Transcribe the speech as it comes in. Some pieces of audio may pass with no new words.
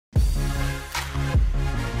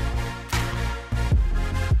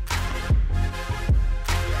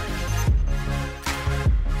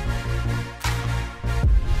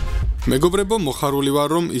მეგობრებო, მოხარული ვარ,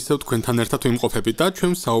 რომ ისევ თქვენთან ერთად ვიმყოფებით და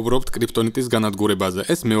ჩვენ საუბრობთ კრიპტონიტის განადგურებაზე.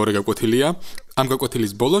 ეს მეორე გაკვეთილია. ამ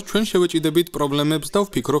გაკვეთილის ბოლოს ჩვენ შევეჭიდებით პრობლემებს და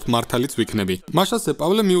ვფიქრობ მართალიც ვიქნები. მაშასე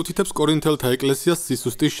პავლე მიუთითებს კორინთელთა ეკლესიას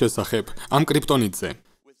სისუსტის შესახებ, ამ კრიპტონიტზე.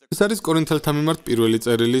 ეს არის კორინთელთა მიმართ პირველი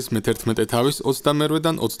წერილის მე-11 თავის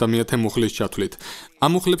 22-დან 30 მუხლის ჩათვლით.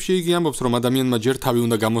 ამ მუხლებში იგი ამბობს, რომ ადამიანმა ჯერ თავი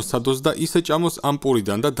უნდა გამოსცადოს და ისე ჭამოს ამ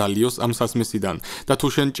პურიდან და დალიოს ამ სასმისიდან. და თუ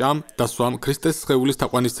შენ ჭამ და სვამ ქრისტეს სხეულის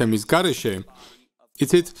თაყვანისცემის გარეშე,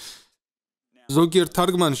 იცით, ზოგიერთ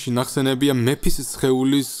თარგმანში ნახსენებია მეფის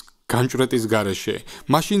სხეულის განჭვრეტის გარეშე,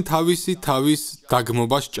 მაშინ თავისი თავის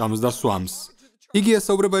დაგმობას ჭამს და სვამს. იგი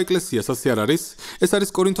ესაუბრება ეკლესიას, ასე არ არის? ეს არის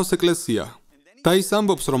კორინთოს ეკლესია. და ის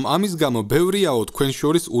ამბობს, რომ ამის გამო ბევრიაო თქვენ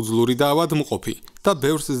შორის უძლური და ავადმყოფი და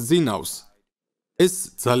ბევრს ზინავს. ეს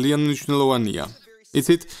ძალიან მნიშვნელოვანია.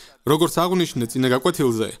 იცით, როგორც აღვნიშნე წინა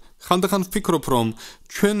გაკვეთილზე, ხანდახან ვფიქრობ, რომ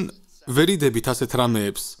ჩვენ ვერიდებით ასეთ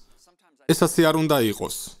რამეებს. ეს ასე არ უნდა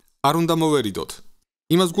იყოს. არ უნდა მოვერიდოთ.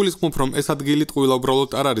 იმას გულისხმობ, რომ ეს ადგილი ტყუილა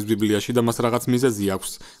უბრალოდ არ არის ბიბლიაში და მას რაღაც მიზეზი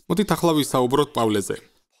აქვს. მოდით ახლა ვისაუბროთ პავლეზე.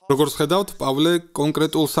 როგორც ხედავთ, პავლე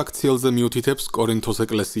კონკრეტულ საქციელზე მიუთითებს კორინთოს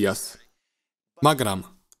ეკლესიას. მაგრამ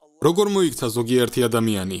როგორ მოიქცა ზოგიერთი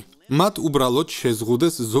ადამიანი? მათ უბრალოდ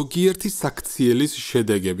შეზღუდეს ზოგიერთი საქციელის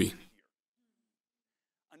შედეგები.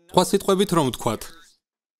 სხვა სიტყვებით რომ ვთქვათ,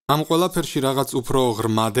 ამ ყველაფერში რაღაც უფრო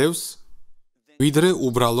ღრმადევს,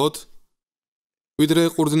 ვიდრე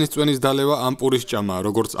ყურძნის წვენის დალევა ამ პურის ჭამა,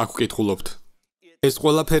 როგორც აქ ვკითხულობთ. ეს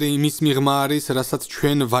ყველაფერი იმის მიღმა არის, რასაც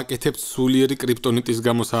ჩვენ ვაკეთებთ სულიერი კრიპტონიტის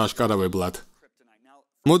გამო სააშკარავებლად.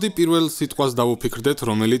 მოდი პირველ სიტყვას დავუფიქრდეთ,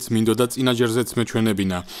 რომელიც მინდოდა წინაჯერზეც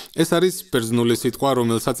მეჩვენებინა. ეს არის ბერძნული სიტყვა,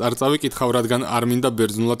 რომელსაც არ წავიკითხავ, რადგან არ მინდა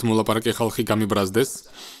ბერძნულად მოლაპარაკე ხალხი გამიბრაზდეს.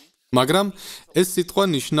 მაგრამ ეს სიტყვა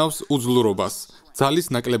ნიშნავს უძლურობას, ძალის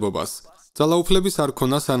ნაკლებობას, ძალაუფლების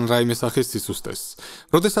არქონას ან რაიმე სახის სისუსტეს.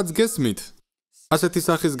 როდესაც გესმით ასეთი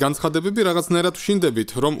სახის განცხადებები, რაღაცნაირად ვშინდებით,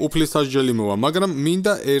 რომ უფლისასჯელი მოვა, მაგრამ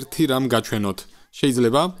მინდა ერთი რამ გაჩვენოთ.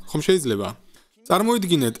 შეიძლება? ხომ შეიძლება?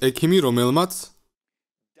 წარმოიდგინეთ ექიმი,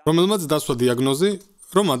 რომელმაც დასვა დიაგნოზი,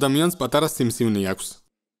 რომ ადამიანს პატარა სიმსივნე აქვს.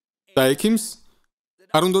 და ექიმს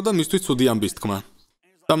არ უნდა და მისთვის ცუდი ამბის თქმა.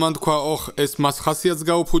 და მან თქვა, ეს მას ხასიათს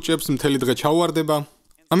გაუფუჭებს, მთელი დღე ჩაუვარდება.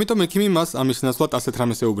 ამიტომ ექიმი მას ამის ნაცვლად ასეთ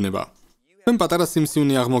რამეს ეუბნება. თქვენ პატარა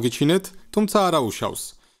სიმსივნე აღმოგიჩინეთ, თუმცა არ აუშავს.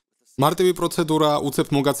 მარტივი პროცედურაა, უცებ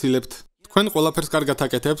მოგაცილებთ. თქვენ ყველაფერს კარგად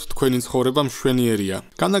აკეთებთ, თქვენი ცხოვრება მშვენიერია.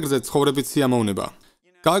 განაგრძეთ ცხოვრებით სიამოვნება.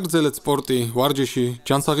 გააგრძელეთ სპორტი, ვარჯიში,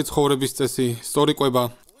 ჯანსაღი ცხოვრების წესი, სწორი კვება.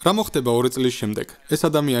 რა მოხდება 2 წლის შემდეგ? ეს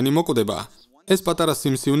ადამიანი მოკვდება. ეს პატარა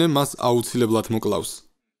სიმსივნე მას აუცილებლად მოკლავს.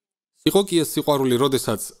 იყო კი ეს სიყვარული,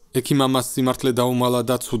 როდესაც ექიმმა მას სიმართლე დაუმალა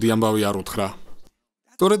და ცუდი ამბავი არ უთხრა.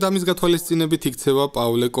 სწორედ ამის გათვალისწინებით იქცევა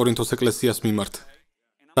პავლე კორინთოს ეკლესიას მიმართ.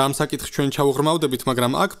 და ამ საკითხს ჩვენ ჩავუღრმავდებით,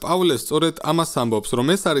 მაგრამ აქ პავლე სწორედ ამას ამბობს, რომ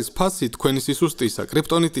ეს არის ფასი თქვენი სისუსტისა,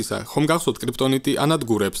 კრიპტონიტისა, ხომ გახსოვთ კრიპტონიტი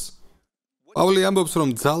ანადგურებს. პავლე ამბობს, რომ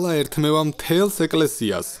ძალა ერთმევა მთელს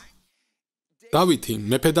ეკლესიას.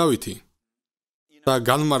 მეფე დავითი და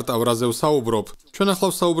განმარტავ რაზე ვსაუბრობ. ჩვენ ახლა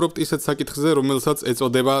ვსაუბრობთ ისეთ საკითხზე, რომელსაც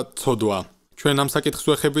ეწოდება ცოდვა. ჩვენ ამ საკითხს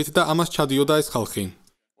ვეხებით და ამას ჩადიოდა ეს ხალხი.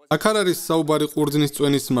 აქ არ არის საუბარი ყურძნის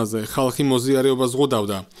წვენის მასზე, ხალხი მოზიარეობას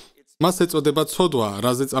ზღუდავდა. მას ეწოდება ცოდვა,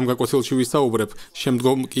 რაზეც ამ გაკვეთილში ვისაუბრებ,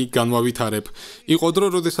 შემდგომ კი განვავითარებ. იყო დრო,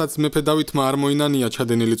 როდესაც მეფე დავითმა არ მოინანია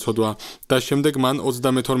ჩადენილი ცოდვა და შემდეგ მან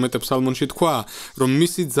 32 ფსალმონში თქვა, რომ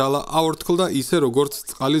მისი ძალა აორთქლდა ისე როგორც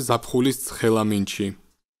წყალი ზაფხულის ცხელა მინჩი.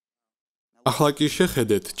 ახლა კი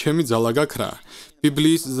შეხედეთ, ჩემი ძალა გაქრა.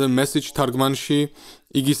 ბიბლიის The Message თარგმანში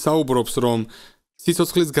იგი საუბრობს, რომ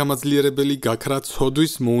სიცოცხლის გამაძლიერებელი გაქრა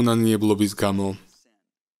ცოდვის მოუნანიებლობის გამო.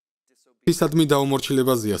 ისადმი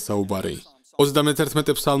დაუმორჩილებაზეა საუბარი.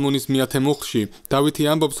 31 ფსალმონის 100 მუხლში დავითი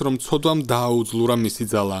ამბობს, რომ ცოდვამ დააუძლურა მისი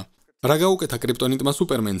ძალა. რა გაუკეთა კრიპტონიტმა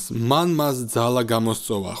სუპერმენს? მან მას ძალა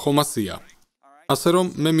გამოსწოვა, ხომ ასეა? ასე რომ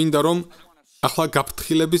მე მინდა რომ ახლა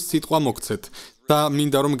გაფრთხილების სიტყვა მოგცეთ და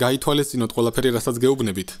მინდა რომ გაითვალისწინოთ ყველაფერი, რასაც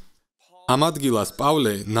გეუბნებით. ამ ადგილას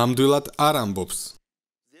პავლე ნამდვილად არ ამბობს,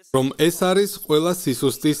 რომ ეს არის ყველა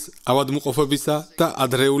სისუსტის, ავადმყოფობისა და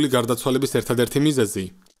ადრეული გარდაცვალების ერთადერთი მიზეზი.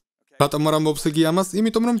 რატომ არ ამბობს იგი ამას?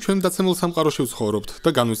 იმიტომ რომ ჩვენ დაცემულ სამყაროში ვცხოვრობთ და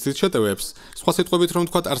განვიცდით შეტევებს. სხვა სიტყვებით რომ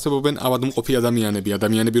ვთქვათ, არსებობენ ავადმყოფი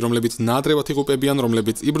ადამიანები, რომლებიც ნაადრევად იღუპებიან,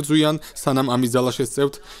 რომლებიც იბრძვიან, სანამ ამის ძალა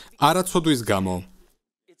შესწევთ, არა ცოდვის გამო.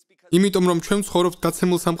 იმიტომ რომ ჩვენ ვცხოვრობთ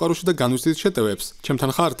დაცემულ სამყაროში და განვიცდით შეტევებს.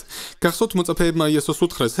 ჩემთან ხართ? გახსოვთ მოწაფეებმა იესოს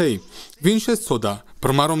უთხრეს, ვინ შესწოდა,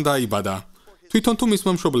 ბრმა რომ დაიბადა? თვითონ თუ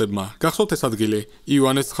მისმა მშობლებმა. გახსოვთ ეს ადგილი?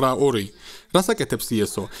 იოანეს 9:2. რას აკეთებს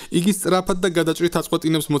იესო? იგი სწრაფად და გადაჭრით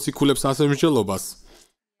აწყვეტინებს მოციქულებს ასევსმსჯელობას.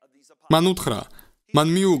 მან უთხრა, მან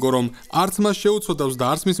მიუგო, რომ არც მას შეუწოდავს და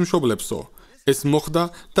არც მის მშობლებსო. ეს მოხდა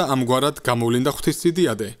და ამგვარად გამოვლინდა ღვთის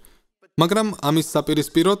სიდიადე. მაგრამ ამის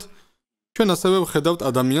საპირისპიროდ ჩვენ ასევე ვხედავთ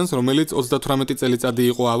ადამიანს, რომელიც 38 წელიწადი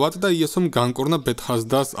იყო ავად და იესომ განკორნა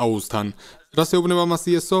ბეთხასდას აუზთან. რას ეუბნება მას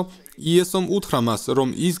იესო? იესომ უთხრა მას, რომ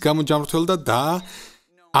ის გამოჯამრთველდა და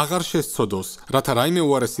აღარ შესწოდოს, რათა რაიმე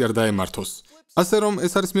უარესი არ დაემართოს. ასე რომ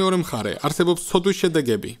ეს არის მეორე მხარე, არსებობს ცოდვის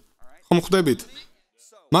შედეგები. ხომ ხვდებით?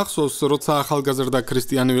 მახსოვს, როცა ახალგაზრდა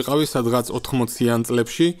ქრისტიანი ვიყავი სადღაც 80-იან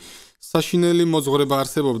წლებში, საშინელი მოძღვრება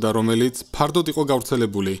არსებობდა, რომელიც ფარდოდ იყო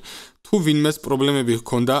გავრცელებული. თუ ვინმეს პრობლემები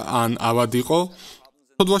ჰქონდა ან ავად იყო,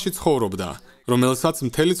 ცოდვაში ცხოვრობდა, რომელსაც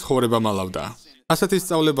მთელი ცხოვრება მალავდა. ასეთი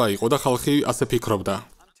სწავლება იყო და ხალხი ასე ფიქრობდა.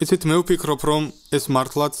 იცით, მე ვფიქრობ, რომ ეს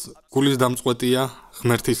მართლაც გულის დამწყვეტია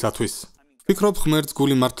ღმერთისათვის. ვფიქრობ, ღმერთს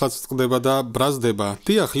გული მართლაც წყდება და ბრაზდება.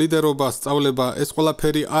 დიახ, ლიდერობა, სწავლება, ეს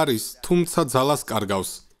ყველაფერი არის, თუმცა ძალას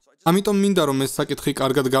კარგავს. ამიტომ მინდა რომ ეს საკითხი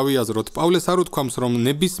კარგად გავიაზროთ. პავლეს არ უთქვამს, რომ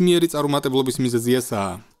ნებისმიერი წარუმატებლობის მიზეზი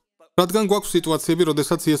ესაა. რადგან გვაქვს სიტუაციები,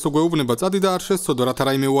 როდესაც იესო გვეუბნება, წადი და არ შესწოდო, რათა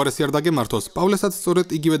რაიმე უარესი არ დაგემართოს. პავლესაც სწორედ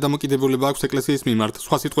იგივე დამოკიდებულება აქვს ეკლესიის მიმართ.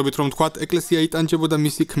 სხვა სიტყვებით რომ ვთქვათ, ეკლესია იტანჯებოდა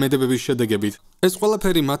მისი ქმედებების შედეგებით. ეს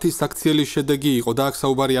ყველაფერი მათი საქციელი შედეგი იყო და აქ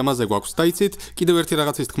საუბარი ამაზე გვაქვს. და იცით, კიდევ ერთი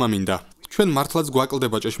რაღაცის თქმა მინდა. ჩვენ მართლაც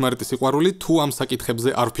გვაკლდება ჭეშმარიტი სიყვარული, თუ ამ საკითხებზე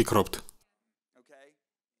არ ვფიქრობთ.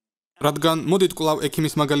 რადგან მოდით კვლავ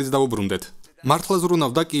ექიმის მაგალითს დავუბრუნდეთ. მართლა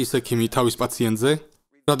ზრუნავდა კი ის ექიმი თავის პაციენტზე?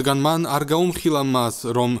 რადგან მან არ გაუმხილა მას,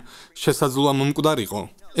 რომ შესაძლოა მომკვდარიყო.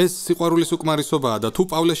 ეს სიყვარულის უკმარისობაა და თუ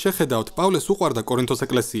პავლეს შეხედავთ, პავლეს უყვარდა კორინთოს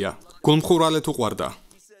ეკლესია. გულმხურვალეთ უყვარდა.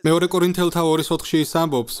 მეორე კორინთელთა 2:4-ში ის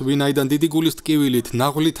ამბობს, ვინაიდან დიდი გულის ტკივილით,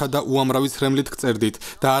 ნაღვლითა და უამრავი ცრემლით გწერდით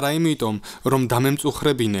და არა იმიტომ, რომ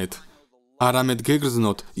დამემწუხრებინეთ. არამედ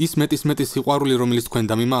გეგრძნოთ ის მეტის სიყვარული, რომელიც თქვენ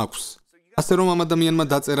დამიმა აქვს. ასე რომ ამ ადამიანმა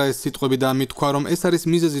დაწერა ეს სიტყვები და ამითქვა, რომ ეს არის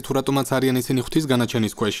მიზეზი თუ რატომაც არიან ისინი ღვთის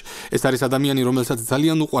განაჩენის ქვეშ. ეს არის ადამიანი, რომელსაც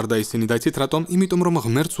ძალიან უყვარდა ისინი და იცით რატომ? იმიტომ რომ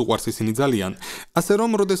ღმერთს უყვარს ისინი ძალიან. ასე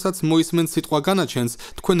რომ, როდესაც მოისმენთ სიტყვა განაჩენს,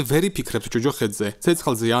 თქვენ ვერ იფიქრებთ ჯოჯოხეთზე,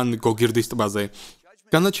 ცეცხლზე ან გოგირდის ტბაზე.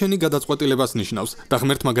 განაჩენი გადაწყვეტილებას ნიშნავს და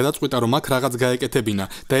ღმერთმა გადაწყვიტა, რომ აქ რაღაც გაეკეთებინა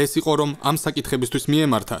და ეს იყო, რომ ამ საკითხებისთვის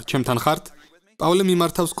მიემართა. ჩემთან ხართ? პავლე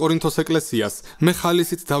მიმართავს კორინთოს ეკლესიას. მე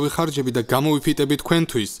ხალისით დავიხარჯები და გამოვიფიტები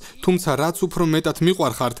თქვენთვის, თუმცა რაც უფრო მეტად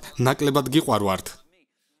მიყვარხართ, ნაკლებად გიყვარვართ.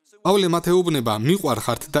 პავლე მათ ეუბნება,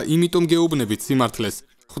 მიყვარხართ და იმიტომ გეუბნებით სიმართლეს.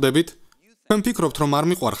 ხვდებით? თქვენ ფიქრობთ, რომ არ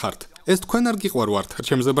მიყვარხართ. ეს თქვენ არ გიყვარვართ,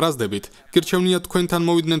 ჩემზე ბრაზდებით. გირჩევნიათ თქვენთან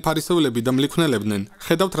მოვიდნენ ფარისევლები და მლიქვნელებდნენ.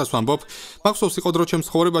 ხედავთ რას ვამბობ? მახსოვს იყო დრო ჩემს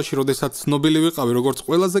ცხოვრებაში, როდესაც ცნობილი ვიყავი როგორც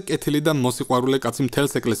ყველაზე კეთილი და მოსიყვარულე კაცი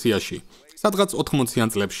მთელს ეკლესიაში. სადღაც 80-იან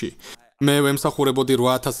წლებში. მე ვემსახურებოდი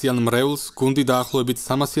 8000-იან მრევლს, გუნდი დაახლოებით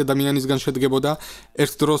 300 ადამიანისგან შედგებოდა,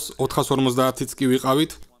 ერთ დროს 450-იც კი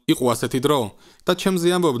ვიყავით, იყო ასეთი დრო და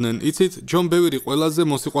ჩემზე ამბობდნენ, იცით, ჯონ ბივერი ყველაზე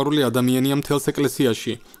მოსიყვარული ადამიანია მთელს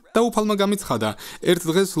ეკლესიაში და უფალმა გამიცხადა, ერთ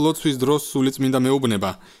დღეს ლოცვის დროს სულიწმინდა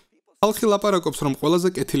მეუბნება. ხალხი ლაპარაკობს, რომ ყველაზე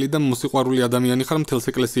კეთილი და მოსიყვარული ადამიანი ხარ მთელს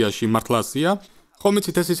ეკლესიაში, მართლა ასეა? ხომ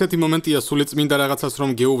იცით, ეს ისეთი მომენტია სულიწმინდა რაღაცას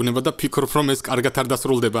რომ გეუბნება და ფიქრობ, რომ ეს კარგად არ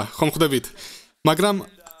დასრულდება, ხომ ხვდებით? მაგრამ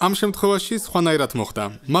ამ შემთხვევაში სხვანაირად მოხდა.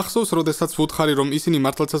 მახსოვს, როდესაც ვუთხარი, რომ ისინი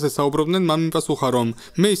მართლაც ასე საუბრობდნენ, მან მიპასუხა, რომ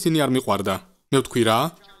მე ისინი არ მიყვარდა. მე ვთქვი რა?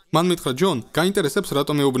 მან მითხრა, ჯონ, გაინტერესებს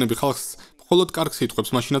რატომ ეუბნები ხალხს მხოლოდ კარგ სიტყვებს,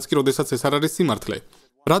 მაშინაც კი როდესაც ეს არ არის სიმართლე.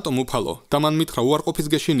 რატომ უფალო? და მან მითხრა, უარყოფის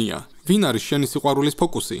გეშინია. ვინ არის შენი სიყვარულის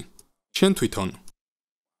ფოკუსი? შენ თვითონ.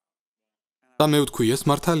 და მე ვთქვი, ეს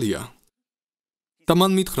მართალია. და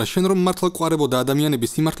მან მითხრა, შენ რომ მართლა ყვარებოდა ადამიანები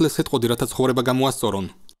სიმართლეს ეტყოდი, რათა ცხოვრება გამოასწორონ.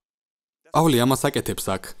 პავლე ამას აკეთებს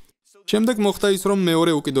აქ. შემდეგ მოხდა ის, რომ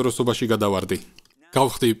მეორე უკიდურესობაში გადავარდი.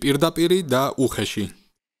 გავხდი პირდაპირი და უხეში.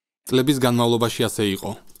 წლების განმავლობაში ასე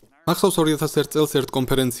იყო. მახსოვს 2001 წელს ერთ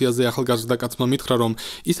კონფერენციაზე ახალგაზრდა კაცმა მითხრა, რომ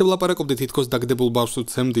ისევ ლაპარაკობდი თითქოს დაგდებულ ბავშვს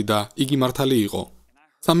ვცემდი და იგი მართალი იყო.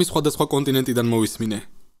 3 სხვადასხვა კონტინენტიდან მოვისმინე.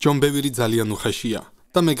 ჯონ ბივერი ძალიან უხეშია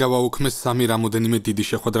და მე გავაუქმეს 3 რამოდენიმე დიდი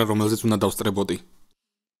შეხვედრა, რომელზეც უნდა დავსწრებოდი.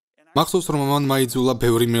 მახსოვს, რომ მან მაიძულა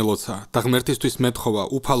ბევრი მელოცა და ღმერთისთვის მეთხოვა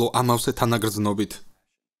უფალო ამავსე თანაგრძნობით.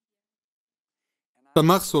 და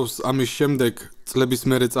მახსოვს, ამის შემდეგ წლების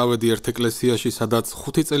მერე წავედი ერთ ეკლესიაში, სადაც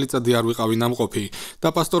 5 წელიწადი არ ვიყავი ნამყოფი და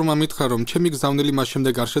პასტორმა მითხრა, რომ ჩემი გზავნილი მას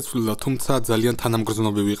შემდეგ არ შეცვლილა, თუმცა ძალიან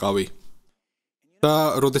თანამგრძნობი ვიყავი. და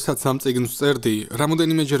როდესაც ამ წიგნს წერდი,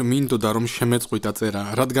 რამოდენიმეჯერ მინდოდა, რომ შემეწყვიტა წერა,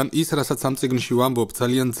 რადგან ის, რასაც ამ წიგნში ვამბობ,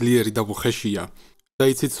 ძალიან ძლიერი და უხეშია. და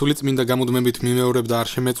იცით, სულიწმინდა გამუდმებით მიმეორებ და არ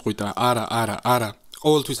შემეწყვიტა. არა.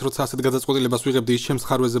 ყოველთვის როცა ასეთ გადაწყვეტილებას ვიღებდი, ის ჩემს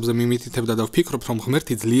ხარვეზებზე მიმითითებდა და ვფიქრობ, რომ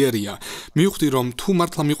ღმერთი ძლიერია. მივხვდი, რომ თუ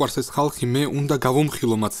მართლა მიყვარს ეს ხალხი, მე უნდა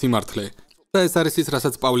გავუმხილო მათ სიმართლე. და ეს არის ის,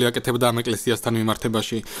 რასაც პავლე აკეთებდა ამ ეკლესიასთან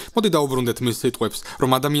მიმართებაში. მოდი დაუბრუნდეთ მის სიტყვებს,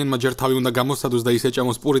 რომ ადამიანმა ჯერ თავი უნდა გამოსადოს და ის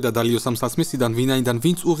ეჭამოს პური და დალიოს ამ სასმისიდან, ვინაიდან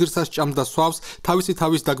ვინც უღირსას ჭამს და სვავს, თავისი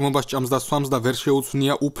თავის დაგმობას ჭამს და სვამს და ვერ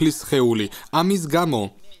შეუცვნია უფლის სხეული. ამის გამო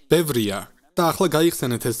ბევრია და ახლა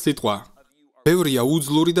გაიხსენეთ ეს სიტყვა. ბევრია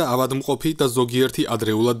უძლური და ავადმყოფი და ზოგიერთი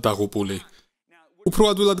ადრეულად დაღუპული. უფრო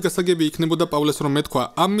ადვილად გასაგები იქნებოდა პავლეს რომ მეთქვა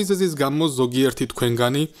ამ მიზეზის გამო ზოგიერთი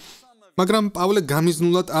თქვენგანი, მაგრამ პავლე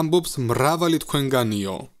გამიზნულად ამბობს მრავალი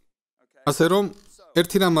თქვენგანიო. ასე რომ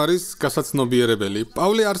ერთი რამ არის გასაცნობიერებელი.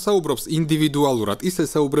 პავლე არ საუბრობს ინდივიდუალურად, ის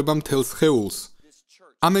ესაუბრება მთელ სხეულს.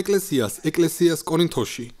 ამ ეკლესიას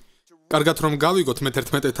კორინთოში. კარგად რომ გავიგოთ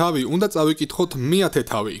მე-11 თავი, უნდა წავიკითხოთ მე-10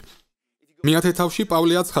 თავი. მე-10 თავში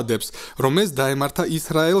პავლე აცხადებს, რომ ეს დაემართა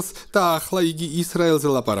ისრაელს და ახლა იგი ისრაელზე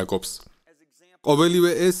ლაპარაკობს.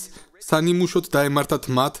 ყოველივე ეს სანიმუშოდ დაემართათ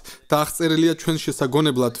მათ და აღწერილია ჩვენს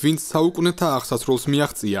შესაგონებლად, ვინც საუკუნეთა აღსასრულს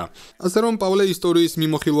მიაღწია. ასე რომ პავლე ისტორიის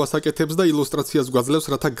მიმოხილვას აკეთებს და ილუსტრაციას გვაძლევს,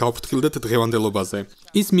 რათა გავფრთხილდეთ დღევანდელობაზე.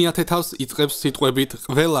 ის მე-10 თავს იწყებს სიტყვებით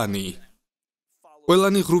ყველანი.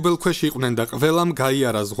 ყველანი ღრუბელ ქვეშ იყვნენ და ყველამ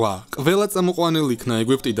გაიარა ზღვა. ყველა წამოყვანილი იქნა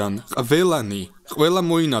ეგვიპტიდან. ყველა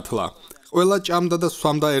მოინათლა. ყველა ჭამდა და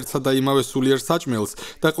სვამდა ერთსა და იმავე სულიერ საჭმელს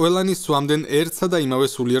და ყველანი სვამდნენ ერთსა და იმავე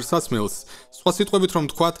სულიერ სასმელს. სხვა სიტყვებით რომ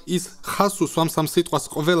თქვათ, ის ხას უსვამს ამ სიტყვას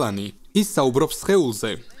ყველანი. ის საუბრობს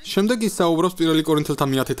სხეულზე. შემდეგ ის საუბრობს 1 კორინთელთა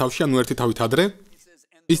მე-10 თავში, ანუ ერთი თავით ადრე.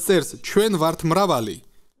 ის წერს, ჩვენ ვართ მრავალი.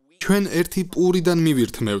 ჩვენ ერთი პურიდან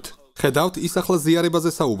მივირთმევთ. ხედავთ, ის ახლა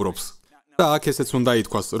ზიარებაზე საუბრობს. და აქ ესეც უნდა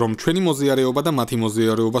ითქვას, რომ ჩვენი მოზიარეობა და მათი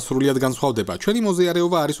მოზიარეობა სრულიად განსხვავდება. ჩვენი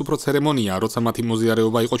მოზიარეობა არის უფრო ცერემონია, როცა მათი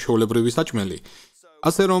მოზიარეობა იყო ჩვეულებრივი საჭმელი.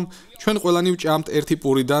 ასე რომ, ჩვენ ყველანი ვჭამთ ერთი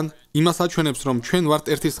პურიდან, იმას აჩვენებს, რომ ჩვენ ვართ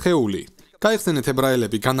ერთი სხეული. გაიხსენეთ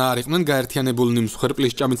ებრაელები, განაარიყვნენ გაერთიანებულნი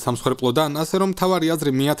მსხვერპლის ჭამით სამსხვერპლოდან, ასე რომ თავარი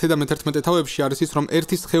აზრი მე-10 და მე-11 თავებში არის ის, რომ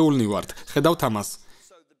ერთი სხეულნი ვართ. ხედავთ ამას.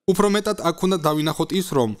 უფრო მეტად აქ უნდა დავინახოთ ის,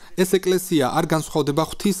 რომ ეს ეკლესია არ განსხვავდება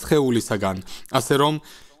ღვთის სხეულისაგან. ასე რომ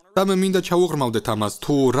და მე მინდა ჩავუღრმავდეთ ამას,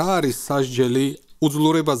 თუ რა არის სასჯელი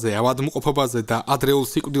უძლურებაზე, ავადმყოფობაზე და ადრეულ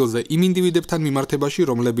სიკვდილზე იმ ინდივიდებთან მიმართებაში,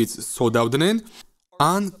 რომლებიც სოდავდნენ,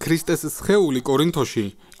 ან ქრისტეს სხეული კორინთოში,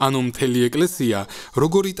 ანუ მთელი ეკლესია,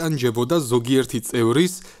 როგორ იტანჯებოდა ზოგიერთი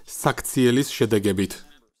წევრის საქციელის შედეგებით.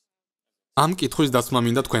 ამ კითხვის დასმა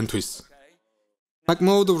მინდა თქვენთვის.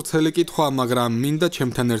 საკმაოდ ვრცელი კითხვა, მაგრამ მინდა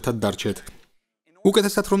ჩემთან ერთად დარჩეთ.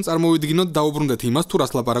 უკეთესად რომ წარმოვიდგინოთ, დაუბრუნდეთ იმას, თუ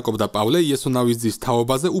რას ლაპარაკობდა პავლე იესო ნავისძის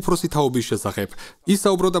თაობაზე უფროსი თაობის შესახებ. ის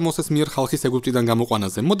საუბრობდა მოსეს მიერ ხალხის ეგვიპტიდან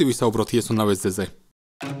გამოყვანაზე. მოდი ვისაუბროთ იესო ნავისძეზე.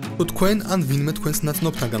 თუ თქვენ ან ვინმე თქვენს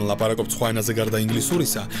ნაცნობთაგან ლაპარაკობთ სხვა ენაზე გარდა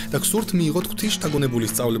ინგლისურისა და გსურთ მიიღოთ ღვთისშთაგონებული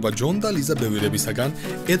სწავლება ჯონ და ლიზა ბევირებისაგან,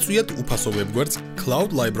 ეწვიათ უფასო ვებგვერდს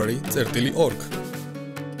cloudlibrary.org.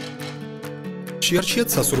 შეარჩიეთ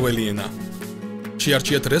სასურველი ენა.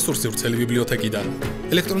 შეარჩიეთ რესურსი ვრცელი ბიბლიოთეკიდან,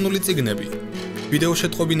 ელექტრონული წიგნები, ვიდეო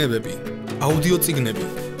შეტყობინებები, აუდიო წიგნები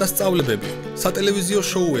და სწავლებები, სატელევიზიო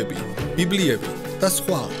შოუები, ბიბლიები და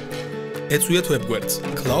სხვა. ეწვიეთ ვებგვერდს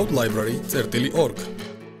cloudlibrary.org.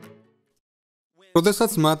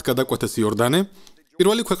 როდესაც მათ გადაკვეთეს იორდანე,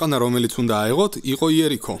 პირველი ქვეყანა, რომელიც უნდა აეღოთ, იყო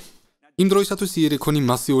იერიქო. იმ დროისათვის იერიქონი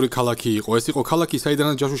მასიური ქალაქი იყო. ეს იყო ქალაქი,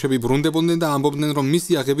 საიდანაც ჯაშუშები ბრუნდებოდნენ და ამბობდნენ, რომ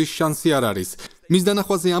მისი აღების შანსი არ არის. მის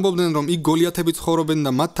დანახვაზე ამბობდნენ, რომ იქ გოლიათები ცხოვრობენ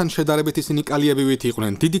და მათთან შედარებით ისინი კალიებივით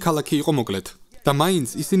იყვნენ. დიდი ქალაქი იყო მოკლედ. და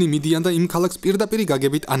მაინც ისინი მიდიან და იმ ქალაქს პირდაპირ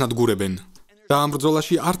გაგებით ანადგურებენ. და ამ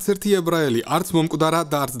ბრძოლაში არც ერთი ებრაელი არც მომკვდარა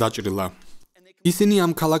და არც დაჭრილა. ისინი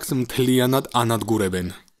ამ ქალაქს მთლიანად ანადგურებენ.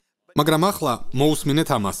 მაგრამ ახლა მოусმინეთ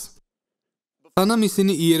ამას. სანამ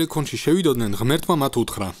ისინი იერიქონში შევიდოდნენ, ღმერთმა მათ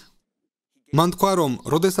უთხრა. მან თქვა, რომ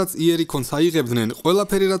როდესაც იერიქონს აიღებდნენ,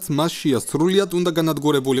 ყველაფერი რაც მასშია სრულიად უნდა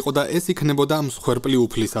განადგურებულიყო და ეს იქნებოდა მსხვერპლი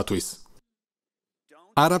უფლისათვის.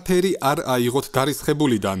 არაფერი არ აიღოთ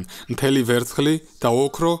დარისხებულიდან, მთელი ვერცხლი და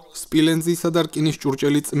ოქრო, სპილენძისა და რკინის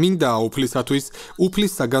ჭურჭელი წმინდაა უფლისათვის,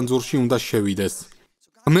 უფლის საგანძურში უნდა შევიდეს.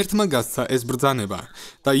 ღმერთმა გასცა ეს ბრძანება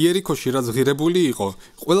და იერიქოში რაც ღირებული იყო,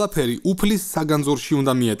 ყველაფერი უფლის საგანძურში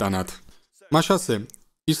უნდა მიეტანათ. მაშასე,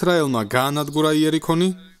 ისრაელმა გაანადგურა იერიქონი,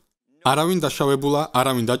 არავინ დაშავებულა,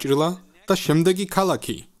 არავინ დაჭრილა და შემდეგი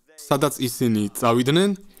ქალაქი, სადაც ისინი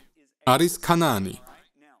წავიდნენ, არის ქანაანი.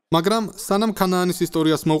 მაგრამ სანამ ქანაანის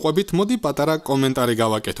ისტორიას მოვყვებით, მოდი პატარა კომენტარი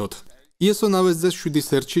გავაკეთოთ. იესო ნავისძეს 7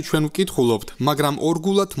 სერტში ჩვენ ვკითხულობთ, მაგრამ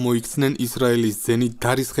ორგულად მოიქცნენ ისრაელის ძენი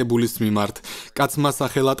დარისხებულის მიმართ. კაცმა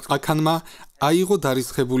სახელად ყაქანმა აიღო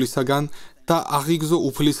დარისხებულისაგან და აღიგზო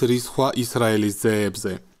უფლის რისხვა ისრაელის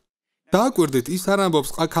ძეებზე. დააკვირდით, ის არ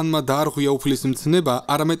ამბობს ყაქანმა დაარღვია უფლის მცნება,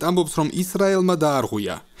 არამედ ამბობს, რომ ისრაელმა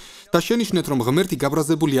დაარღვია. და შენიშნეთ, რომ ღმერთი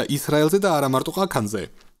გაბრაზებულია ისრაელზე და არა მარტო ყაქანზე.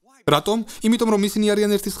 რატომ? იმიტომ, რომ ისინი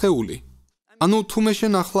არიან ერთი სხეული. ანუ თუ მე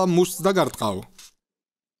შენ ახლა მუშტს დაგარტყავ,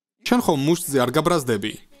 შენ ხომ მუშტზე არ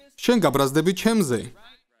გაბრაზდები, შენ გაბრაზდები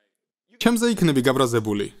ჩემზე იქნები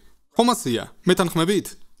გაბრაზებული. ხომ ასია, მეთანხმებით?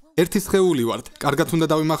 ერთი სხეული ვართ, კარგად უნდა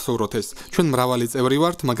დავიმახსოვროთ ეს. ჩვენ მრავალი წევრი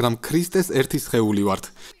ვართ, მაგრამ ქრისტეს ერთი სხეული ვართ.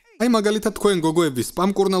 აი მაგალითად თქვენ გოგოების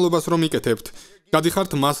სპამ კურნალობას რომ იკეთებთ,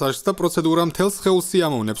 გადიხართ მასაჟს და პროცედურა მთელ სხეულს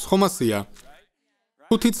სიამოვნებს, ხომ ასია?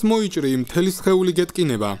 თუთიც მოიჭრი, მთელი სხეული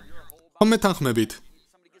გეტკინება. ხომ მეთანხმებით?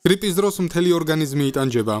 გრიპის დროს მთელი ორგანიზმი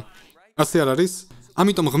იტანჯება. ასე არ არის?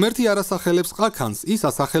 ამიტომ ღმერთი არ ასახელებს ყაქანს, ის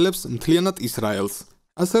ასახელებს მთლიანად ისრაელს.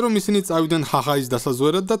 ასე რომ ისინი წავიდნენ ჰაჰაის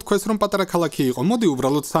დასაზვერად და თქვეს რომ პატარა ქალაქი იყო. მოდი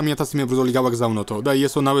უბრალოდ 3000 მებრძოლი გავაგზავნოთო და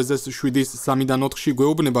იესო ნავეზეს 7-3-დან 4-ში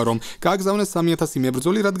გვეუბნება რომ გააგზავნეს 3000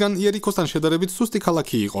 მებრძოლი, რადგან იერიქოსთან შედარებით სუსტი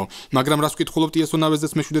ქალაქი იყო. მაგრამ რას ვკითხულობთ იესო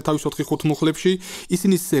ნავეზეს მე-7 თავის 4-5 მუხლებში,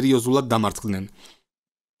 ისინი სერიოზულად დამარცხდნენ.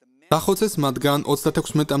 დახოცეს მათგან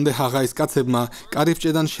 36-მდე ჰაღაის კაცებმა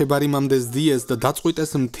კარიბჭედან შებარიმამდე ზდიეს და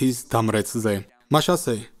დაწყვიტეს მთის დამრეცზე.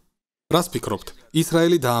 მაშასე, რას ფიქრობთ?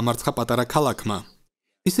 ისრაელი დაამარცხა პატარა ქალაქმა.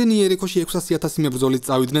 ისინი იერიქოში 600,000 მებრძოლით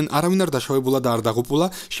წავიდნენ, არავინ არ დაშავებულა და არ დაღუპულა,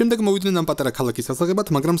 შემდეგ მოვიდნენ ამ პატარა ქალაქის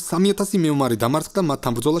ასაღებად, მაგრამ 3000 მეომარი დამარცხდა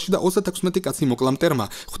მათთან ბრძოლაში და 36 კაცი მოკლა მტერმა.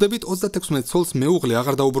 ხვდებით 36 ცოლს მეუღლე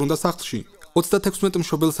აღარ დაუბრუნდა სახლში. 36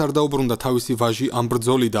 მშობელს არ დაუბრუნდა თავისი ვაჟი ამ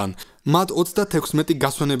ბრძოლიდან. მათ 36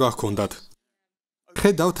 გასვენება ჰქონდათ.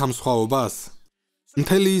 ხედავთ ამ სხვაობას?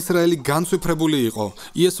 მთელი ისრაელი განცვიფრებული იყო.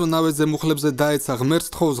 იესო ნავეზე მუხლებზე დაეცა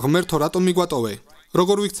ღმერთს თხოვს, ღმერთო, რატომ მიგვატოვე?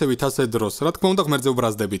 როგორ ვიქცევით ასე დროს? რა თქმა უნდა ღმერთზე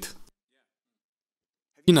ვბრაზდებით.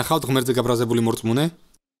 ინახავთ ღმერთზე გაბრაზებული მორწმუნე?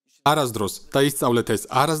 არასდროს და ისწავლეთ ეს,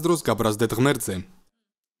 არასდროს გაბრაზდეთ ღმერთზე.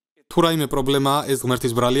 თუ რაიმე პრობლემაა, ეს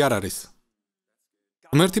ღმერთის ბრალი არ არის.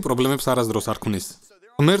 ღმერთი პრობლემებს არასდროს არ ქმნის.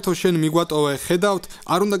 ღმერთო, შენ მიგვატოვე, ხედავთ,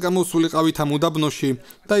 არ უნდა გამოსულიყავით ამ უდაბნოში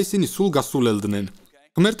და ისინი სულ გასულელდნენ.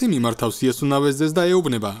 ღმერთი მიმართავს იესო ნავეზეს და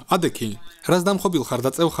ეუბნება: ადექი, რას დამხობილ ხარ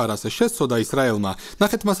და წევ ხარ ასე? შესწოდა ისრაელმა.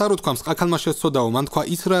 ნახეთ, მას არ უთქვამს ყაქანმა შესწოდაო, მან თქვა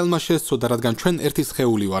ისრაელმა შესწოდა, რადგან ჩვენ ერთი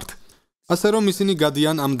სხეული ვართ. ასე რომ ისინი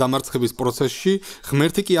გადიან ამ დამარცხების პროცესში,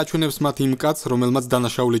 ღმერთი კი აჩვენებს მათ იმ კაცს, რომელმაც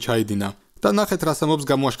დანაშაული ჩაიდინა. და ნახეთ, რას ამბობს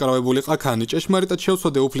გამოაშკარავებული ყაქანი. ჭეშმარიტად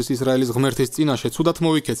შევწოდე უფლის ისრაელის ღმერთის წინაშე, ცუდად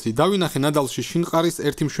მოვიქეცი. დავინახე ნადალში შინყარის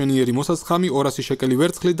ერთი მშვენიერი მოსასხამი, 200 შეკელი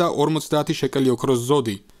ვერცხლი და 50 შეკელი ოქროს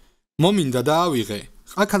ზოდი. მომინდა და ავიღე.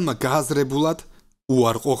 ყაქანმა გააზრებულად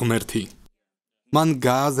უარყო ღმერთი. მან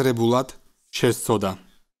გააზრებულად შესწოდა.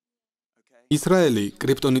 ისრაელი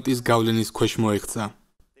კრიპტონიტის გავლენის ქვეშ მოექცა.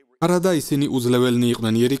 არადა ისინი უძლეველნი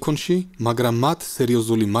იყვნენ იერიქონში, მაგრამ მათ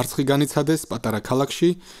სერიოზული მარცხი განიცადეს პატარა ქალაქში,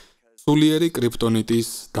 სულიერი კრიპტონიტის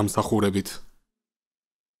დამსახურებით.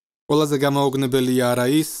 ყველაზე გამაოგნებელია არა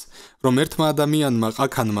ის, რომ ერთმა ადამიანმა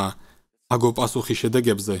ყაქანმა აგო პასუხი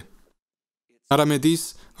შედეგებზე, არამედ ის,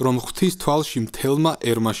 რომ ღვთის თვალში მთელმა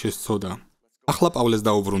ერმა შესწოდა. ახლა პავლეს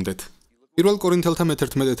დაუბრუნდეთ. 1 კორინთელთა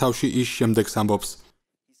მე-11 თავში ის შემდეგს ამბობს: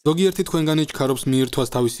 ზოგიერთი თქვენგანი ჩქარობს მიირთვას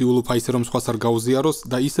თავისი ულუფა ისე რომ სხვას არ გაუზიაროს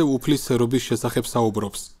და ისევ უფლის სერობის შესახებ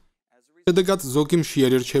საუბრობს. შედეგად ზოგი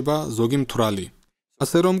მშიერი რჩება, ზოგი მთვრალი.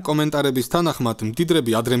 ასე რომ კომენტარების თანახმად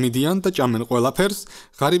მდიდრები ადრე მიდიან და ჭამენ ყველაფერს,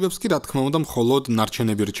 ღარიბებს კი რა თქმა უნდა მხოლოდ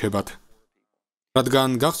ნარჩენები რჩებათ. რადგან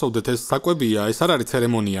გახსოვდეთ, ეს საკვებია, ეს არ არის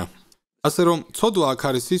ცერემონია. ასე რომ ცოდვა აქ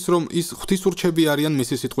არის ის, რომ ის ღვთისურჩები არიან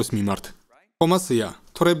მისი სიტყვის მიმართ. ხომ ასეა,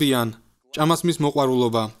 თვრებიან, ჭამას მის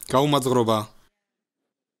მოყვარულობა, გაუმაძღრობა.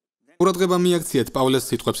 ყურადღება მიაქციეთ პავლეს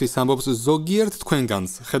სიტყვებს, ის ამბობს ზოგიერთ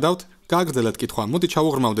თქვენგანს. ხედავთ? გააგრძელეთ კითხვა. მოდი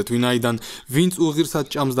ჩავუღრმავდეთ, ვინაიდან ვინც უღირსად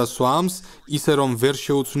ჭამს და სვამს, ისე რომ ვერ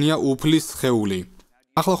შეუცვნია უფლის სხეული.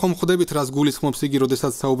 ახლა ხომ ხვდებით, რას გულისხმობს იგი,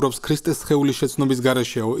 როდესაც საუბრობს ქრისტეს სხეულის შეცნობის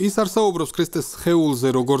გარეშეო? ის არ საუბრობს ქრისტეს სხეულზე,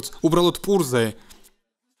 როგორც უბრალოდ პურზე.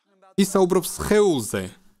 ის საუბრობს სხეულზე,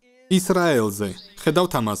 ისრაელზე.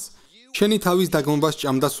 ხედავთ ამას? შენი თავის დაგმობას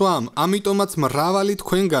ჭამ და სვამ, ამიტომაც მრავალი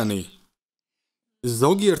თქვენგანი.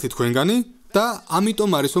 ზოგიერთი თქვენგანი და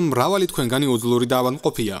ამიტომ არის, რომ მრავალი თქვენგანი უძლური და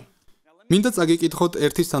ავადმყოფია. მინდა წაგიკითხოთ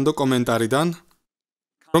ერთი სანდო კომენტარიდან,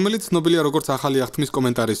 რომელიც ცნობილია როგორც ახალი აღთმის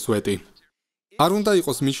კომენტარის სვეტი. არ უნდა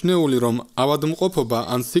იყოს მიჩნეული, რომ ავადმყოფობა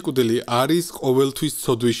ან სიკვდილი არის ყოველთვის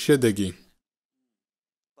ცოდვის შედეგი.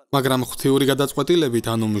 მაგრამ ღვთიური გადაწყვეტილებით,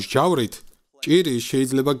 ანუ მსჯავრით, ჭირი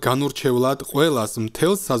შეიძლება განურჩევლად ყველას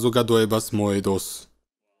მთელ საზოგადოებას მოედოს.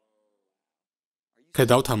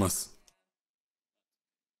 ხედავთ ამას?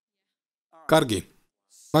 კარგი.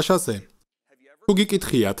 მაშასე, თუ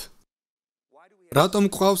გიკითხიათ, რატომ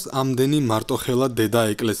ყავს ამდენი მარტოხელა დედა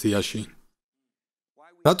ეკლესიაში?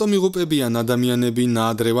 რატომ იღუპებიან ადამიანები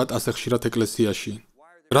ნაადრევად ასე ხშირად ეკლესიაში?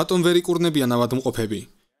 რატომ ვერ იკურნებიან ავადმყოფები?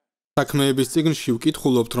 საქმეების წიგნში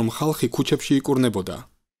ვკითხულობთ, რომ ხალხი ქუჩებში იკურნებოდა.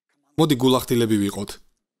 მოდი გულახდილები ვიყოთ.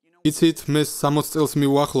 იცით, მე 60 წელს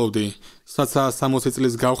მივუახლოვდი, საცა 60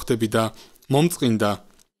 წლის გავხდები და მომწყინდა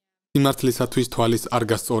სიმართლისათვის თვალის არ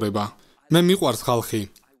გასწორება. მე მიყვარს ხალხი.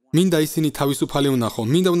 მინდა ისინი თავისუფალი ვნახო,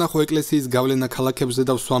 მინდა ვნახო ეკლესიის გავლენა ქალაქებზე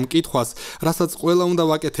და ვსვამ კითხვას, რასაც ყველა უნდა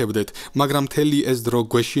ვაკეთებდეთ, მაგრამ მთელი ეს დრო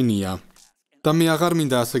გვეშინია. და მე აღარ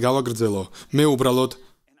მინდა ასე გავაგრძელო.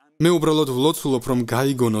 მე უბრალოდ ვლოცულობ, რომ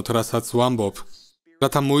გაიგონოთ, რასაც ვამბობ.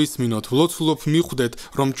 რათა მოისმინოთ, ვლოცულობ მიხვდეთ,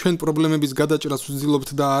 რომ ჩვენ პრობლემების გადაჭრას ვძილობთ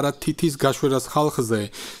და არა თითის გაშვერას ხალხზე.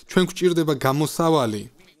 ჩვენ გვჭირდება გამოსავალი.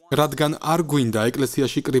 რადგან არ გვინდა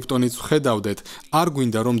ეკლესიაში კრიპტონიტს ვხედავდეთ, არ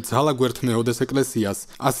გვინდა რომ ძალა გვერთმეოდეს ეკლესიას.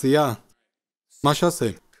 ასეა? მაშასე,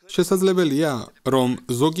 შესაძლებელია, რომ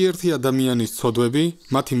ზოგიერთი ადამიანის ცოდვები,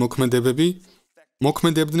 მათი მოქმედებები,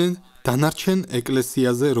 მოქმედებდნენ დანარჩენ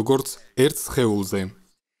ეკლესიაზე როგორც ერთ სხეულზე.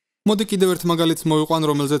 მოდი კიდევ ერთ მაგალითს მოვიყვან,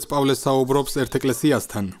 რომელზეც პავლე საუბრობს ერთ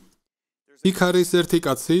ეკლესიასთან. იქ არის ერთი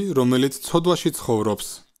კაცი, რომელიც ცოდვაში ცხოვრობს.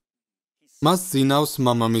 მას ძინავს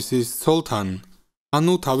მამამისის ცოლთან.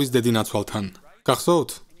 ანუ თავის დედინაცვალთან.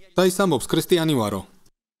 გახსოვთ? და ის ამბობს, ქრისტიანი ვარო.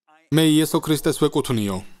 მე იესო ქრისტეს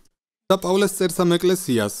ვეკუთვნიო. და პავლეს წერს ამ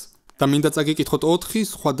ეკლესიას და მინდა წაგიკითხოთ 4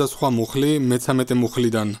 სხვადასხვა მუხლი 13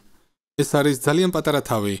 მუხლიდან. ეს არის ძალიან პატარა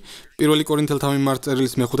თავი. 1 კორინთელთა მიმართ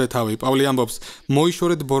წერილის მე-5 თავი. პავლე ამბობს,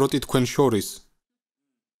 მოიშორეთ ბოროტი თქვენ შორის.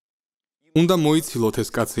 უნდა მოიცილოთ ეს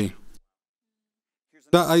კაცი.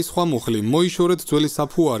 და აი სხვა მუხლი, მოიშორეთ ძველი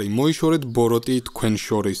საფუარი, მოიშორეთ ბოროტი თქვენ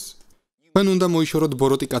შორის. თქვენ უნდა მოიშოროთ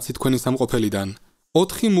ბოროტი კაცი თქვენი სამყოფელიდან.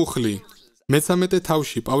 4 მუხლი 13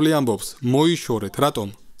 თავში პავლე ამბობს, მოიშორეთ. რატომ?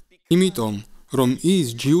 იმიტომ, რომ ის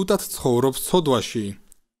ჯიუტად ცხოვრობს ცოდვაში.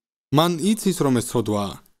 მან იცის, რომ ეს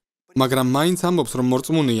ცოდვაა, მაგრამ მაინც ამბობს, რომ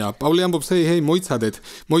მორწმუნეა. პავლე ამბობს, ჰეი,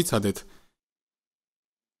 მოიცადეთ.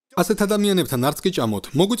 ასეთ ადამიანებთან არც კი ჭამოთ.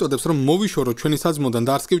 მოგვიწოდებს, რომ მოვიშოროთ ჩვენი საძმოდან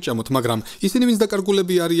და არც კი ვჭამოთ, მაგრამ ისინი ვინც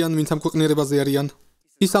დაკარგულები არიან, ვინც ამ ქვეყნიერებაზე არიან,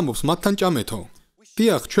 ის ამბობს, მათთან ჭამეთო.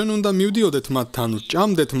 დიახ, ჩვენ უნდა მივდიოდეთ მათთან,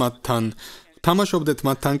 ჭამდეთ მათთან, თამაშობდეთ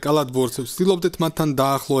მათთან კალათბურთს, ვცდილობდეთ მათთან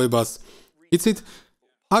დაახლოებას. იცით,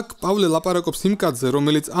 აქ პავლე ლაპარაკობს იმ კაცზე,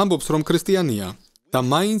 რომელიც ამბობს, რომ ქრისტიანია და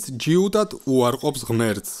მაინც ჯიუტად უარყოფს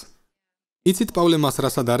ღმერთს. იცით, პავლე მას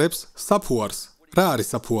რას ადარებს? საფუარს. რა არის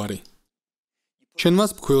საფუარი? შენ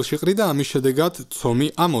მას ფქვილში ყრი და ამის შედეგად ცომი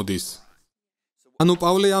ამოდის. ანუ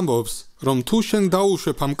პავლე ამბობს, რომ თუ შენ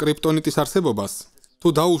დაუშვებ ამ კრიპტონიტის არსებობას, თუ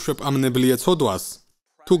დაუშვებ ამ ნებლიე ცოდვას,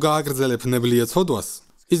 თუ გააგრძელებ ნებლიე ცოდვას,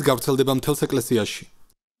 ის გავრცელდება მთელს ეკლესიაში.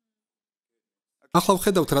 ახლა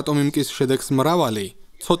ვხედავთ, რატომ იმკის შედეგს მრავალი,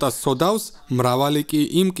 ცოტას ცოდავს, მრავალი კი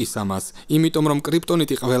იმკის ამას, იმიტომ რომ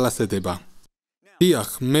კრიპტონიტი ყველას ედება. დიახ,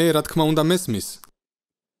 მე რა თქმა უნდა მესმის,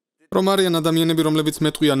 რომ არიან ადამიანები, რომლებიც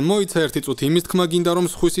მეტყვიან, მოიცა ერთი წუთი, იმის თქმა გინდა, რომ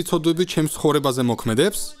სხვისი ცოდვები ჩემს ცხოვრებაზე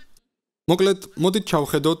მოქმედებს? მოკლედ, მოდით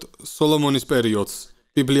ჩავხედოთ სოლომონის პერიოდს.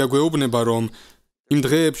 ბიბლია გვეუბნება, რომ იმ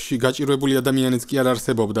დღეებში გაჭირვებული ადამიანიც კი არ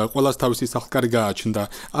არსებობდა, ყველას თავისი სახლკარი გააჩნდა,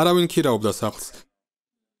 არავინ ქირაობდა სახლს.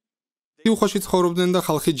 უხოში ცხოვრობდნენ და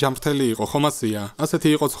ხალხი ჯანმრთელი იყო, ხომ ასეა? ასეთი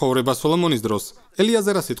იყო ცხოვრება სოლომონის დროს.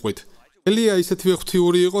 ელიაზე რა სიტყვით? ელია ისეთივე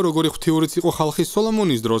ღვთიური იყო, როგორი ღვთიურიც იყო ხალხი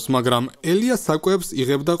სოლომონის დროს, მაგრამ ელია საკვებს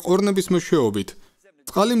იღებდა ყორნების მეშვეობით.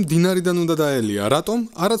 წყალი მდინარიდან უნდა დაელია. რატომ?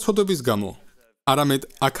 არა ცოდვების გამო, არამედ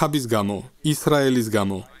აქაბის გამო, ისრაელის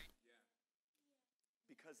გამო.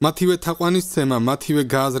 მათივე თაყვანისცემა, მათივე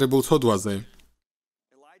გააზრებულ ცოდვაზე.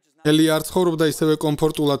 ელია არ ცხოვრობდა ისევე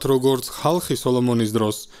კომფორტულად, როგორც ხალხი სოლომონის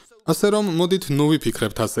დროს, ასე რომ მოდით ნუ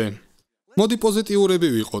ვიფიქრებთ ასე. მოდი პოზიტიურები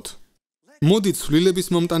ვიყოთ. მოდი ცვლილების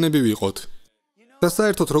მომტანები ვიყოთ. და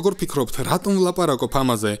საერთოდ როგორ ფიქრობთ, რატომ ვლაპარაკობ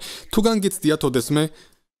ამაზე? თუ განგიცდიათ ოდესმე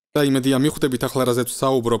და იმედია მიხვდებით ახლა რაზეც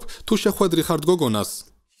საუბრობ, თუ შეხვედრი ხართ გოგონას,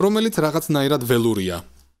 რომელიც რაღაცნაირად ველურია.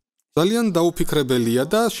 ძალიან დაუფიქრებელია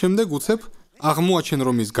და შემდეგ უცებ აღმოაჩენ,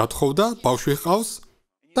 რომ ის გათხოვდა, ბავშვი ჰყავს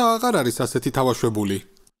და აღარ არის ასეთი თავაშვებული.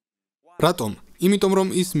 რატომ? იმიტომ რომ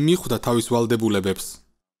ის მიხვდა თავის ვალდებულებებს.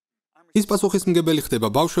 ის პასუხისმგებელი ხდება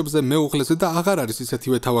ბავშვებზე, მეუღლეზე და აღარ არის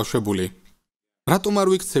ისეთივე თავაშვებული. რატომ არ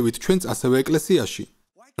ვიქცევით ჩვენც ასევე ეკლესიაში?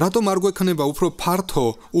 რატომ არ გვექნება უფრო ფართო,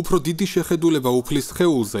 უფრო დიდი შეხედულება უფლის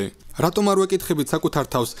სხეულზე? რატომ არ ვეკითხებით საკუთარ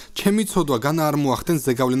თავს, ჩემი ცოდვა განა არ მოახდენს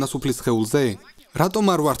ზეგავლენას უფლის სხეულზე? რატომ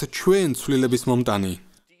არ ვართ ჩვენ ცვლილების მომტანი?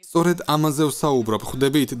 სწორედ ამაზე ვსაუბრობ,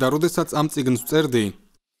 ხვდებით და როდესაც ამ წიგნს ვწერდი,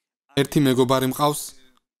 ერთი მეგობარი მყავს,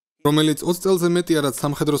 რომელიც 20 წელზე მეტია რაც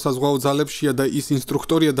სამხედრო საზღვაო ძალებშია და ის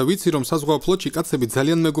ინსტრუქტორია და ვიცი რომ საზღვაო ფლოტში კაცები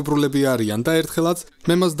ძალიან მეგობრულები არიან და ერთხელაც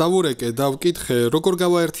მე მას დავურეკე და ვკითხე როგორ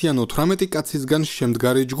გავაერთიანო 18 კაცისგან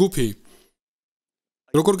შემდგარი ჯგუფი.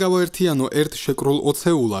 როგორ გავაერთიანო ერთ შეკრულ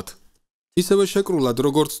ოცეულად. ისევე შეკრულად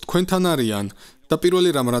როგორც თქვენთან არიან და პირველი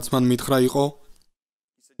რამ რაც მან მითხრა იყო,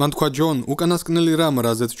 მან თქვა ჯონ, უკანასკნელი რამ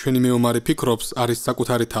რაზეც ჩვენი მეომარი ფიქრობს არის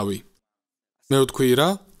საკუთარი თავი. მე ვთქვი რა?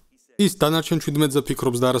 ის დანარჩენ 17-ზე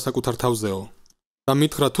ფიქრობს და არა საკუთარ თავზეო. და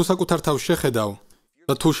მითხრა თუ საკუთარ თავს შეხედავ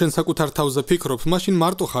და თუ შენ საკუთარ თავზე ფიქრობ, მაშინ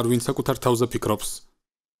მარტო ხარ, ვინ საკუთარ თავზე ფიქრობს.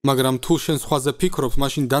 მაგრამ თუ შენ სხვაზე ფიქრობ,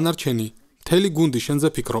 მაშინ დანარჩენი მთელი გუნდი შენზე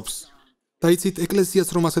ფიქრობს. და იცით, ეკლესიაც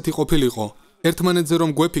რომ ასეთი ყოფილიყო, ერთმანეთზე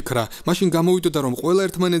რომ გვეფიქრა, მაშინ გამოვიდოდა რომ ყველა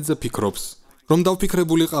ერთმანეთზე ფიქრობს. რომ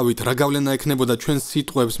დავფიქრებულიყავით, რა გავლენა ექნებოდა ჩვენს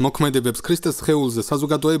სიტყვებს, მოქმედებებს ქრისტეს სხეულზე,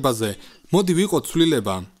 საზოგადოებაზე, მოდი ვიყოთ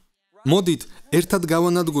ცვლილება. მოდით ერთად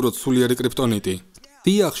გავანადგუროთ სულიერი კრიპტონიტი.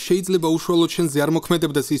 დიახ, შეიძლება უშუალოდ შენზე არ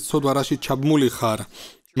მოქმედებდეს ის ცოდვა, რაშიც ჩაბმული ხარ,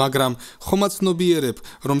 მაგრამ ხომაც ნობიერებ,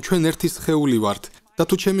 რომ ჩვენ ერთი სხეული ვართ. და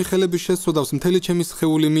თუ ჩემი ხელები შესწოდავს, მთელი ჩემი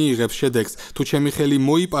სხეული მიიღებს შედეგს, თუ ჩემი ხელი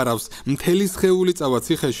მოიპარავს, მთელი სხეული წავა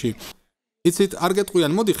ციხეში. იცით, არ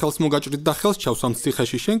გეტყვიან, მოდი ხელს მოგაჭრით და ხელს ჩავსვამთ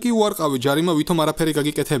ციხეში, შენ კი უარყავი ჯარიმა, ვითომ არაფერი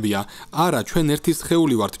გაგიკეთებია. არა, ჩვენ ერთი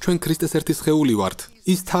სხეული ვართ, ჩვენ ქრისტეს ერთი სხეული ვართ.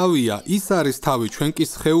 ის თავია, ის არის თავი, ჩვენ კი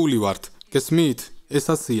სხეული ვართ. გესმით? ეს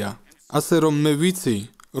ასია. ასე რომ მე ვიცი,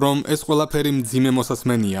 რომ ეს ყველაფერი მძიმე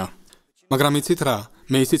მოსასმენია. მაგრამ იცით რა,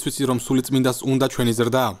 მე ისიც ვიცი, რომ სულიწმინდას უნდა ჩვენი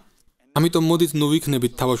ზრდა. ამიტომ მოდით ნუ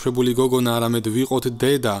ვიქნებით თავაშვებული გოგონა, არამედ ვიყოთ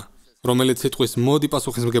დედა, რომელიც სიტყვის მოდი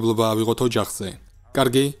პასუხისმგებლობა ავიღოთ ოჯახზე.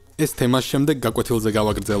 კარგი, ეს თემა შემდეგ გაკვეთილზე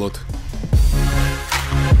გავაგრძელოთ.